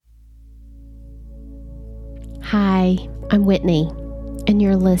Hi, I'm Whitney, and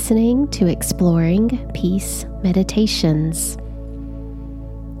you're listening to Exploring Peace Meditations.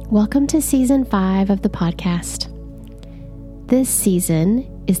 Welcome to Season 5 of the podcast. This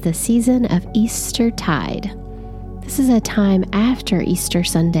season is the season of Eastertide. This is a time after Easter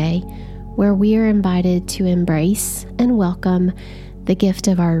Sunday where we are invited to embrace and welcome the gift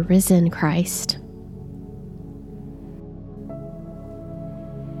of our risen Christ.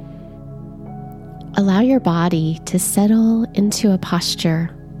 Allow your body to settle into a posture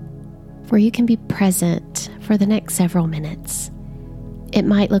where you can be present for the next several minutes. It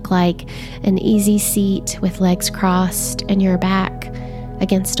might look like an easy seat with legs crossed and your back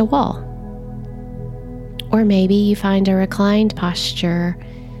against a wall. Or maybe you find a reclined posture,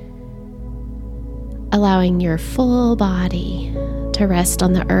 allowing your full body to rest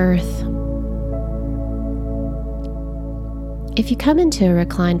on the earth. If you come into a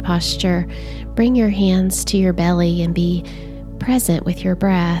reclined posture, bring your hands to your belly and be present with your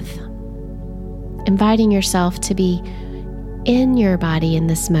breath, inviting yourself to be in your body in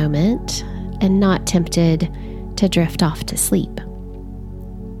this moment and not tempted to drift off to sleep.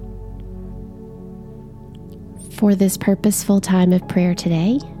 For this purposeful time of prayer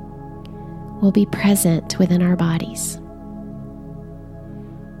today, we'll be present within our bodies.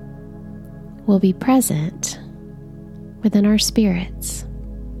 We'll be present within our spirits.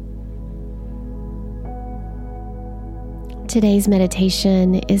 Today's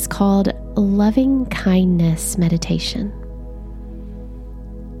meditation is called Loving Kindness Meditation.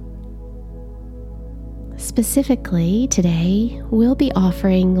 Specifically, today we'll be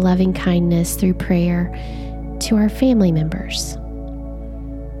offering loving kindness through prayer to our family members.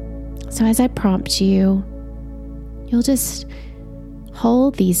 So as I prompt you, you'll just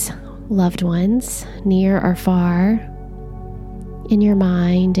hold these loved ones near or far in your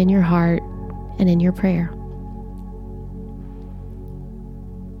mind, in your heart, and in your prayer.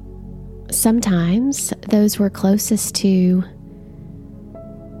 Sometimes those we're closest to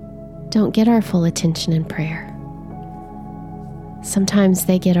don't get our full attention in prayer. Sometimes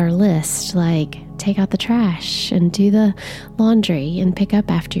they get our list, like take out the trash and do the laundry and pick up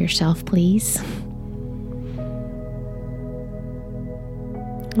after yourself, please.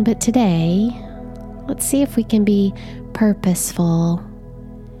 But today, let's see if we can be purposeful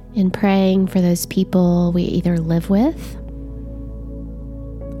in praying for those people we either live with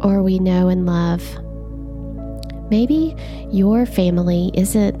or we know and love. Maybe your family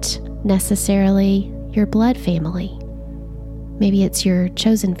isn't necessarily your blood family. Maybe it's your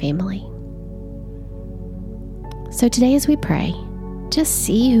chosen family. So today as we pray, just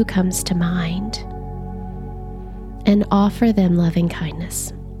see who comes to mind and offer them loving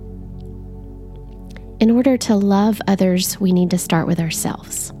kindness. In order to love others, we need to start with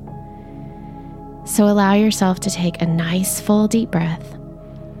ourselves. So allow yourself to take a nice, full, deep breath.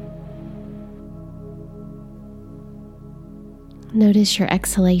 Notice your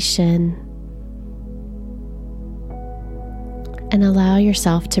exhalation and allow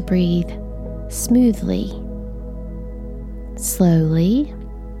yourself to breathe smoothly, slowly,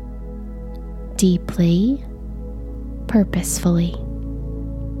 deeply, purposefully.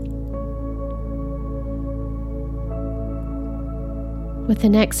 With the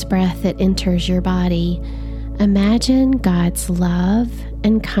next breath that enters your body, imagine God's love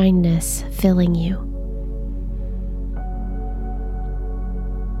and kindness filling you.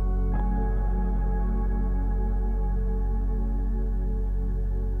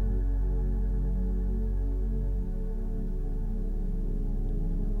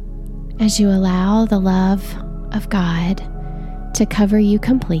 As you allow the love of God to cover you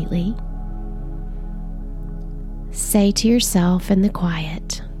completely, say to yourself in the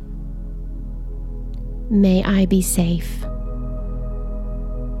quiet, "May I be safe.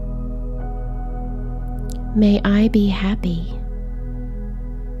 May I be happy.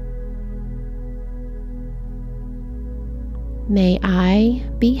 May I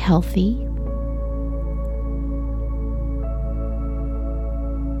be healthy.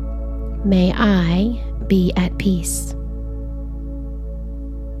 May I be at peace."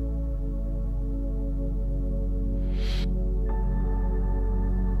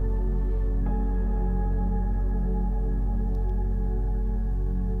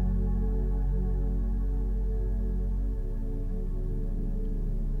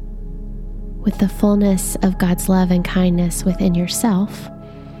 With the fullness of God's love and kindness within yourself,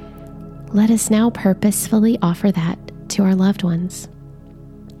 let us now purposefully offer that to our loved ones.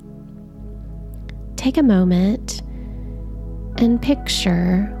 Take a moment and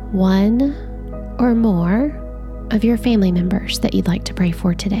picture one or more of your family members that you'd like to pray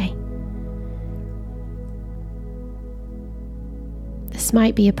for today. This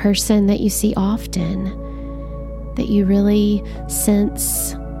might be a person that you see often, that you really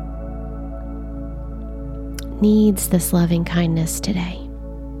sense needs this loving kindness today.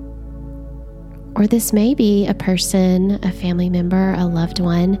 Or this may be a person, a family member, a loved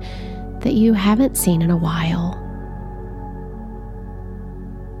one that you haven't seen in a while.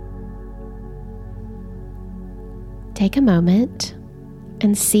 Take a moment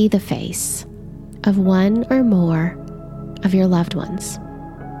and see the face of one or more of your loved ones.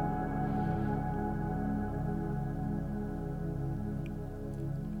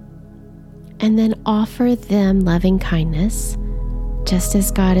 And then offer them loving kindness just as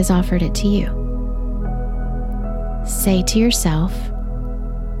God has offered it to you. Say to yourself,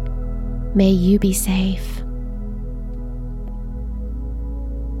 may you be safe.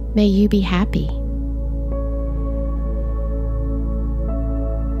 May you be happy.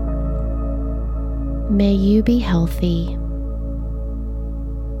 May you be healthy.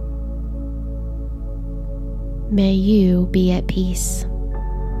 May you be at peace.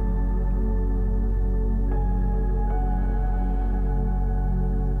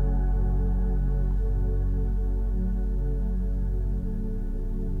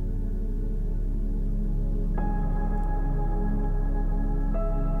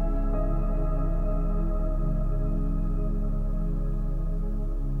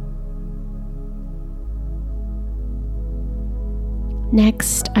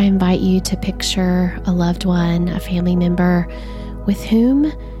 Next, I invite you to picture a loved one, a family member with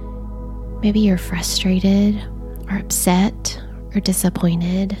whom maybe you're frustrated or upset or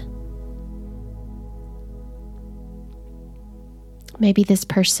disappointed. Maybe this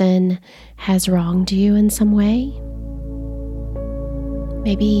person has wronged you in some way.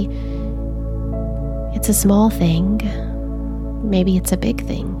 Maybe it's a small thing. Maybe it's a big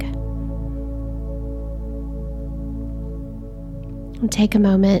thing. Take a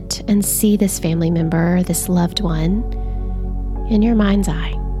moment and see this family member, this loved one, in your mind's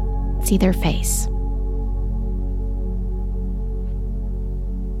eye. See their face.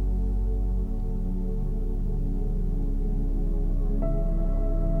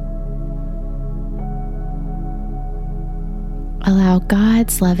 Allow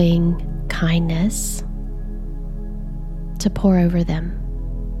God's loving kindness to pour over them,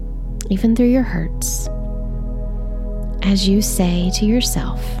 even through your hurts. As you say to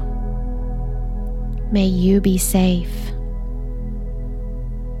yourself, may you be safe.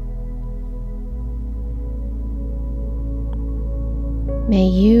 May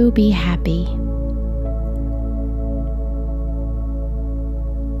you be happy.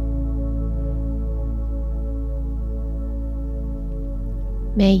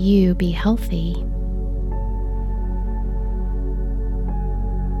 May you be healthy.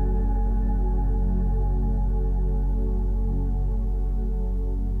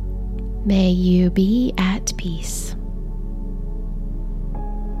 May you be at peace.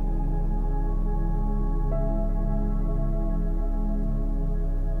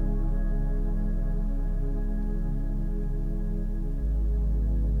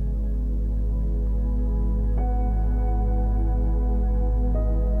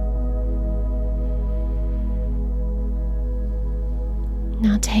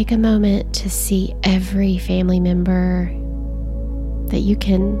 Now take a moment to see every family member that you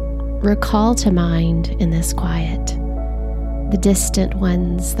can recall to mind in this quiet. The distant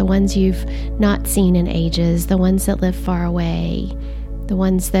ones, the ones you've not seen in ages, the ones that live far away, the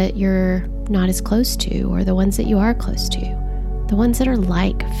ones that you're not as close to, or the ones that you are close to, the ones that are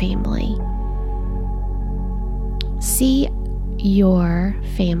like family. See your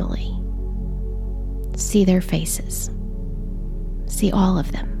family. See their faces. See all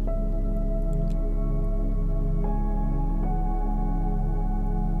of them.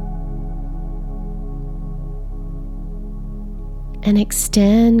 And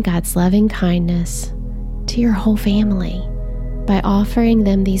extend God's loving kindness to your whole family by offering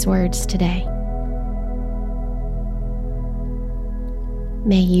them these words today.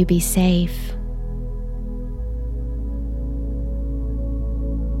 May you be safe.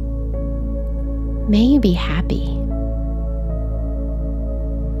 May you be happy.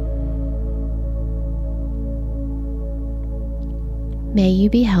 May you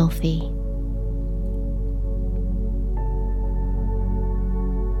be healthy.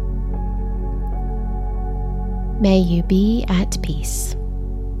 May you be at peace.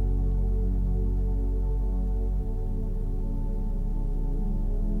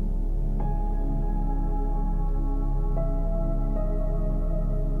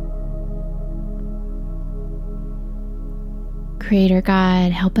 Creator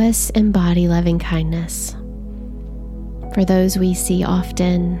God, help us embody loving kindness. for those we see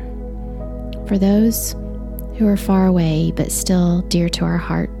often, for those who are far away but still dear to our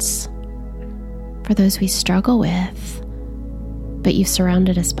hearts, for those we struggle with, but you've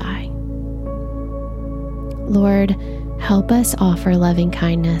surrounded us by. Lord, help us offer loving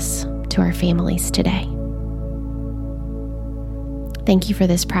kindness to our families today. Thank you for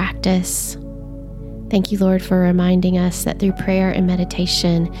this practice. Thank you, Lord, for reminding us that through prayer and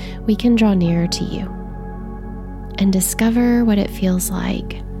meditation, we can draw nearer to you and discover what it feels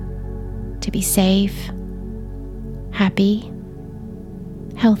like to be safe, happy,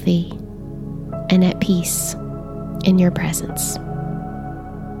 healthy, and at peace in your presence.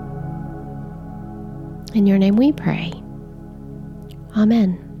 In your name we pray.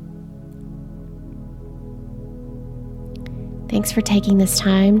 Amen. Thanks for taking this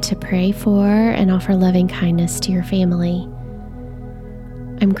time to pray for and offer loving kindness to your family.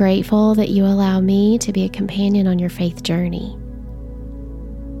 I'm grateful that you allow me to be a companion on your faith journey.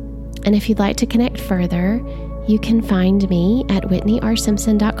 And if you'd like to connect further, you can find me at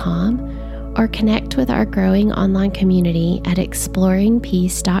whitneyrsimpson.com or connect with our growing online community at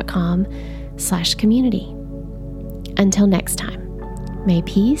exploringpeace.com/community. Until next time, may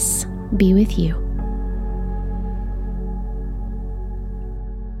peace be with you.